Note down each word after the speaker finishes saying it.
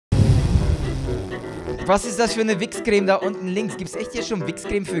Was ist das für eine Wichscreme da unten links? Gibt es echt hier schon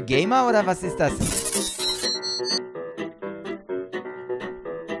Wichscreme für Gamer oder was ist das?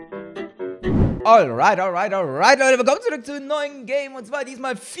 Alright, Leute, willkommen zurück zu einem neuen Game. Und zwar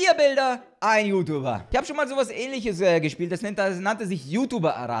diesmal 4 Bilder, ein YouTuber. Ich habe schon mal sowas Ähnliches gespielt, das nannte sich YouTuber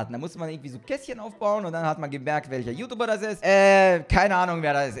erraten. Da musste man irgendwie so Kästchen aufbauen und dann hat man gemerkt, welcher YouTuber das ist. Keine Ahnung,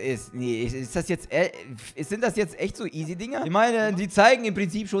 wer das ist. Nee, sind das jetzt echt so easy Dinger? Ich meine, die zeigen im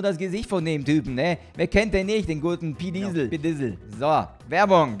Prinzip schon das Gesicht von dem Typen, ne? Wer kennt den nicht, den guten P-Diesel? So,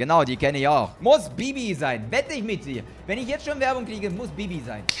 Werbung, genau, die kenne ich auch. Muss Bibi sein, wette ich mit dir. Wenn ich jetzt schon Werbung kriege, muss Bibi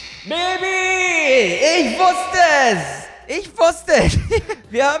sein. Bibi! Ich wusste es! Ich wusste es!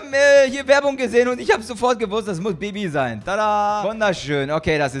 Wir haben hier Werbung gesehen und ich habe sofort gewusst, das muss Bibi sein. Tada! Wunderschön.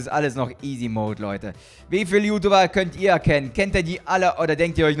 Okay, das ist alles noch Easy Mode, Leute. Wie viele YouTuber könnt ihr kennen? Kennt ihr die alle oder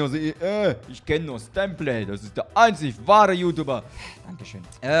denkt ihr euch nur so, ich kenne nur Stamplay, das ist der einzig wahre YouTuber. Dankeschön.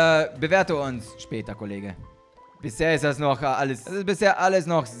 Bewerte uns später, Kollege. Bisher ist das noch alles. Das ist bisher alles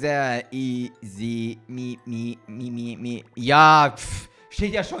noch sehr easy. Ja,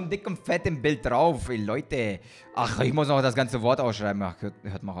 steht ja schon dick und fett im Bild drauf, ey, Leute. Ach, ich muss noch das ganze Wort ausschreiben. Ach,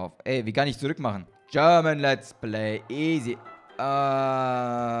 hört mal auf. Ey, wie kann ich zurückmachen? German Let's Play. Easy.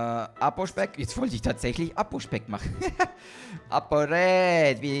 Apo-Speck? Jetzt wollte ich tatsächlich Apo-Speck machen.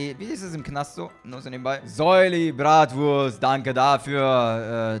 Apo-Red. Wie ist es im Knast so? Nur so nebenbei. Säuli, Bratwurst. Danke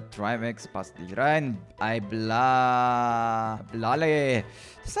dafür. Trimax passt nicht rein. Blale.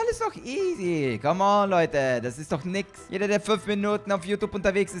 Das ist alles doch easy. Come on, Leute. Das ist doch nix. Jeder, der 5 Minuten auf YouTube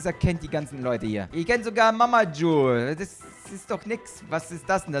unterwegs ist, erkennt die ganzen Leute hier. Ihr kennt sogar Mama Jule. Das ist doch nix. Was ist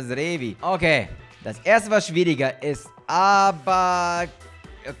das denn? Das Revi. Okay. Das erste, was schwieriger ist, aber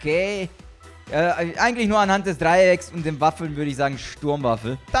okay. Eigentlich nur anhand des Dreiecks und den Waffeln würde ich sagen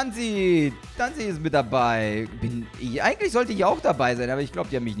Sturmwaffel. Tanzi ist mit dabei. Eigentlich sollte ich auch dabei sein, aber ich glaube,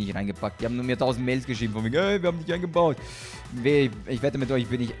 die haben mich nicht reingepackt. Die haben nur mir 1000 Mails geschrieben von mir, wir haben dich eingebaut. Ich wette mit euch,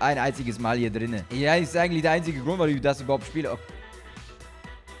 bin ich ein einziges Mal hier drin. Ja, ist eigentlich der einzige Grund, warum ich das überhaupt spiele. Okay.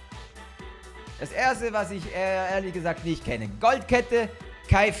 Das erste, was ich ehrlich gesagt nicht kenne. Goldkette.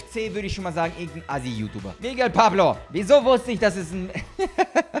 KFC würde ich schon mal sagen, irgendein Assi-YouTuber. Miguel Pablo. Wieso wusste ich, dass es ein...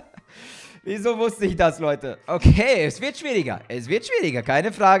 Wieso wusste ich das, Leute? Okay, es wird schwieriger. Es wird schwieriger,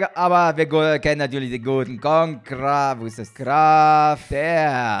 keine Frage. Aber wir kennen natürlich den guten Wo ist das?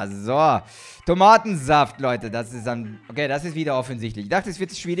 Der. So. Tomatensaft, Leute. Das ist dann... Okay, das ist wieder offensichtlich. Ich dachte, es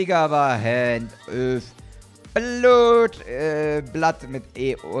wird schwieriger, aber... Blut. Blatt mit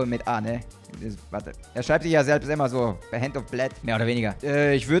E, mit A, ne? Warte. Er schreibt sich ja selbst immer so. Hand of Blood. Mehr oder weniger.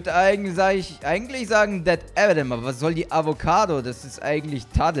 Ich würde eigentlich sagen Dead Adam. Aber was soll die Avocado? Das ist eigentlich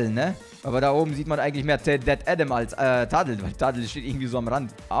Taddel, ne? Aber da oben sieht man eigentlich mehr Dead Adam als Taddel. Weil Taddel steht irgendwie so am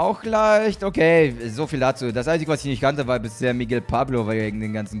Rand. Auch leicht. Okay, so viel dazu. Das Einzige, was ich nicht kannte, war bisher Miguel Pablo. Wegen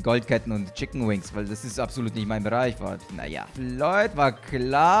den ganzen Goldketten und Chicken Wings. Weil das ist absolut nicht mein Bereich. Naja. Floyd war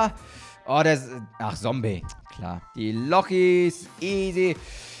klar. Oh, das ist... Ach, Zombie. Klar. Die Lochis. Easy.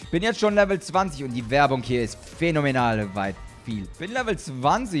 Bin jetzt schon Level 20 und die Werbung hier ist phänomenal weit viel. Bin Level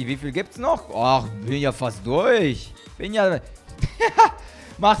 20. Wie viel gibt's noch? Ach, bin ja fast durch. Bin ja...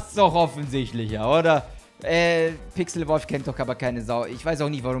 Macht's doch offensichtlicher, oder? Pixelwolf kennt doch aber keine Sau. Ich weiß auch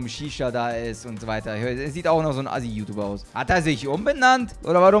nicht, warum Shisha da ist und so weiter. Es sieht auch noch so ein Assi-YouTuber aus. Hat er sich umbenannt?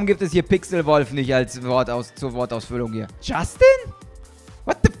 Oder warum gibt es hier Pixelwolf nicht als zur Wortausfüllung hier? Justin?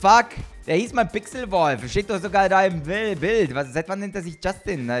 What the fuck? Der hieß mal Pixelwolf. Steht doch sogar da im Bild. Seit wann nennt er sich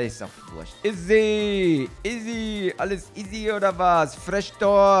Justin? Na, ist doch wurscht. Easy. Alles easy oder was? Fresh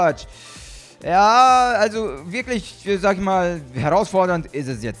Torch. Ja, also wirklich, sag ich mal, herausfordernd ist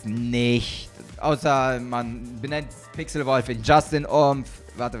es jetzt nicht. Außer man benennt Pixelwolf in Justin um.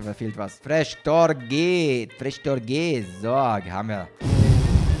 Warte, da fehlt was. Fresh Torge. So, haben wir.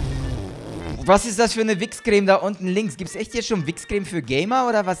 Was ist das für eine Wichscreme da unten links? Gibt es echt jetzt schon Wichscreme für Gamer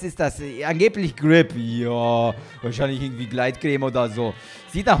oder was ist das? Angeblich Grip. Ja, wahrscheinlich irgendwie Gleitcreme oder so.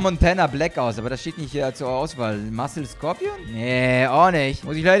 Sieht nach Montana Black aus, aber das steht nicht hier zur Auswahl. Muscle Scorpion? Nee, auch nicht.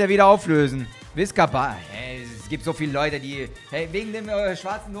 Muss ich leider wieder auflösen. Whiskapa. Hey, es gibt so viele Leute, die... Hey, wegen dem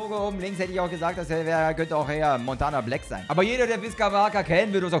schwarzen Logo oben links hätte ich auch gesagt, das könnte auch eher Montana Black sein. Aber jeder, der Whiskapa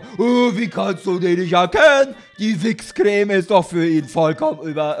kennen würde, sagen, oh, wie kannst du den nicht erkennen? Die Wichscreme ist doch für ihn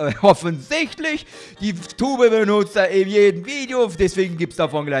vollkommen offensichtlich. Die Tube benutzt er in jedem Video, deswegen gibt es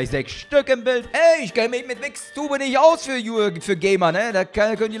davon gleich 6 Stück im Bild. Hey, ich kenne mich mit Wix-Tube nicht aus für Gamer, ne? Da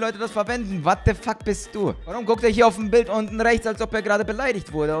können die Leute das verwenden. What the fuck bist du? Warum guckt er hier auf dem Bild unten rechts, als ob er gerade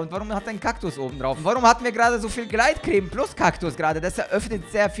beleidigt wurde? Und warum hat er einen Kaktus oben drauf? Und warum hatten wir gerade so viel Gleitcreme plus Kaktus gerade? Das eröffnet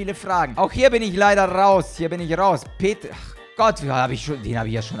sehr viele Fragen. Auch hier bin ich leider raus. Hier bin ich raus. Peter... Ach Gott, den habe ich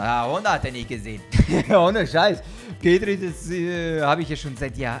ja schon hunderte nicht gesehen. Ohne Scheiß. Das habe ich ja schon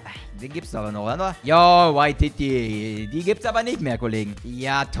seit Jahren. Den gibt's aber noch, oder? Ja, White Titty. Die gibt's aber nicht mehr, Kollegen.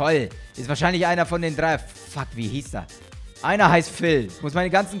 Ja, toll. Ist wahrscheinlich einer von den 3. Fuck, wie hieß er? Einer heißt Phil. Ich muss meine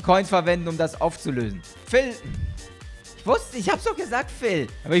ganzen Coins verwenden, um das aufzulösen. Phil. Ich hab's doch gesagt, Phil.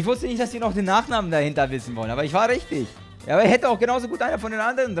 Aber ich wusste nicht, dass die noch den Nachnamen dahinter wissen wollen. Aber ich war richtig. Ja, aber hätte auch genauso gut einer von den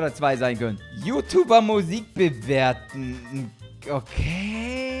anderen 2 sein können. YouTuber Musik bewerten.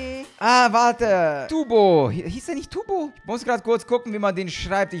 Okay. Ah, warte. Tubo. Hieß der nicht Tubo? Ich muss gerade kurz gucken, wie man den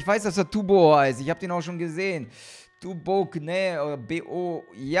schreibt. Ich weiß, dass er Tubo heißt. Ich habe den auch schon gesehen. Tubo, ne, oder B-O.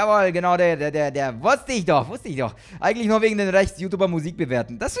 Jawohl, genau, der. Wusste ich doch. Eigentlich nur wegen den Rechts YouTuber Musik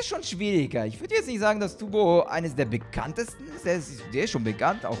bewerten. Das ist schon schwieriger. Ich würde jetzt nicht sagen, dass Tubo eines der bekanntesten ist. Der ist schon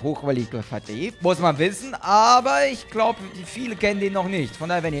bekannt, auch hochqualitativ. Muss man wissen, aber ich glaube, viele kennen den noch nicht. Von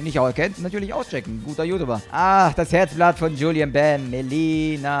daher, wenn ihr nicht auch kennt, natürlich auschecken. Guter YouTuber. Ach, das Herzblatt von Julian Ben,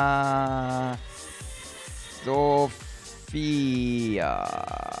 Melina, Sophia.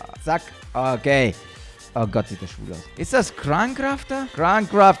 Zack, okay. Oh Gott, sieht das schwul aus. Ist das Crankrafter?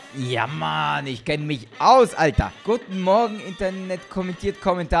 Crancraft. Ja, Mann, ich kenne mich aus, Alter. Guten Morgen, Internet, kommentiert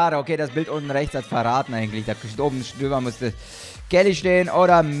Kommentare. Okay, das Bild unten rechts hat verraten eigentlich. Da oben drüber musste Kelly stehen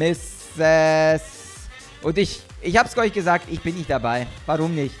oder Mrs. Und ich hab's euch gesagt, ich bin nicht dabei.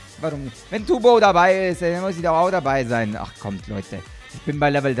 Warum nicht? Wenn Tubo dabei ist, dann muss ich doch auch dabei sein. Ach, kommt, Leute. Ich bin bei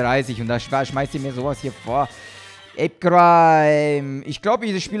Level 30 und da schmeißt ihr mir sowas hier vor. Ape Crime. Ich glaube,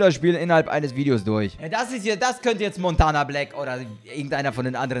 diese Spieler spielen innerhalb eines Videos durch. Ja, das könnte jetzt Montana Black oder irgendeiner von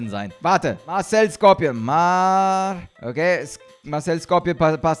den anderen sein. Warte. Marcel Scorpion. Okay. Marcel Scorpion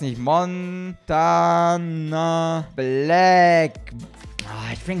passt nicht. Montana Black.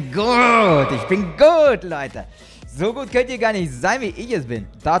 Ah, ich bin gut, Leute. So gut könnt ihr gar nicht sein, wie ich es bin.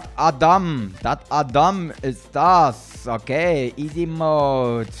 Dat Adam ist das. Okay. Easy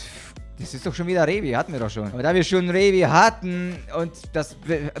Mode. Das ist doch schon wieder Revi, hatten wir doch schon. Aber da wir schon Revi hatten und das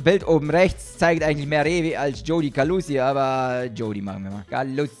Bild oben rechts zeigt eigentlich mehr Revi als Jody Calusi, aber Jody machen wir mal.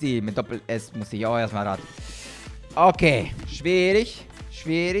 Calusi mit Doppel-S muss ich auch erstmal raten. Okay, schwierig.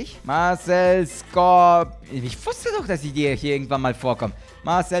 Marcel Scorpion. Ich wusste doch, dass die hier irgendwann mal vorkommen.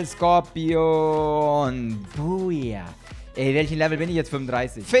 Marcel Scorpion. Buja. Ey, welchen Level bin ich jetzt?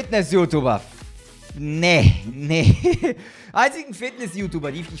 35. Fitness-YouTuber. Nee. Einzigen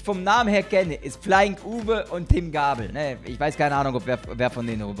Fitness-YouTuber, die ich vom Namen her kenne, ist Flying Uwe und Tim Gabel. Ne, ich weiß keine Ahnung, wer von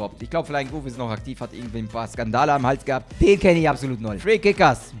denen überhaupt. Ich glaube, Flying Uwe ist noch aktiv, hat irgendwie ein paar Skandale am Hals gehabt. Den kenne ich absolut null. Free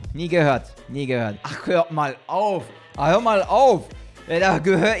Kickers. Nie gehört. Ach, hört mal auf. Da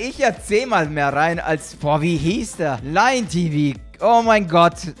gehöre ich ja 10-mal mehr rein als... Boah, wie hieß der? Line TV. Oh mein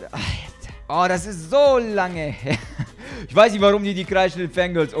Gott. Oh, das ist so lange her. Ich weiß nicht, warum die kreischenden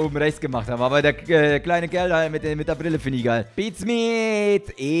Fangirls oben rechts gemacht haben, aber der kleine Kerl da mit der Brille finde ich geil. Beats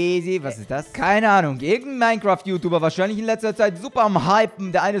Meat, easy, was ist das? Keine Ahnung, irgendein Minecraft-YouTuber, wahrscheinlich in letzter Zeit super am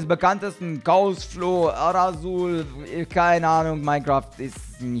Hypen, der eines bekanntesten, Kausflo, Arasul, keine Ahnung, Minecraft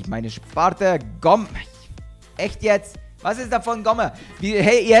ist nicht meine Sparte. Echt jetzt? Was ist davon, Gomme?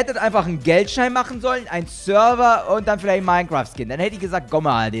 Hey, ihr hättet einfach einen Geldschein machen sollen, einen Server und dann vielleicht Minecraft-Skin. Dann hätte ich gesagt,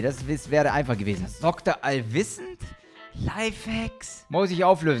 Gomme, Alter, das wäre einfach gewesen. Dr. Allwissend? Lifehacks? Muss ich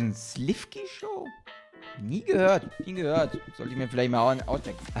auflösen. Slivki Show? Nie gehört. Sollte ich mir vielleicht mal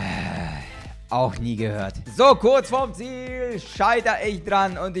auschecken. Auch nie gehört. So, kurz vorm Ziel scheitere ich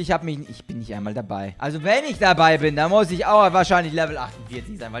dran und ich bin nicht einmal dabei. Also wenn ich dabei bin, dann muss ich auch wahrscheinlich Level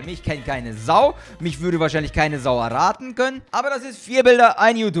 48 sein, weil mich kennt keine Sau. Mich würde wahrscheinlich keine Sau erraten können. Aber das ist 4 Bilder,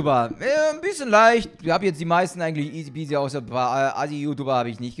 ein YouTuber. Ein bisschen leicht. Ich habe jetzt die meisten eigentlich easy peasy, außer ein paar Assi-YouTuber habe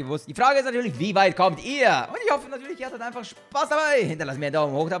ich nicht gewusst. Die Frage ist natürlich, wie weit kommt ihr? Und ich hoffe natürlich, ihr hattet einfach Spaß dabei. Hinterlasst mir einen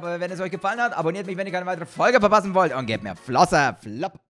Daumen hoch, wenn es euch gefallen hat. Abonniert mich, wenn ihr keine weitere Folge verpassen wollt. Und gebt mir Flosse, Flop.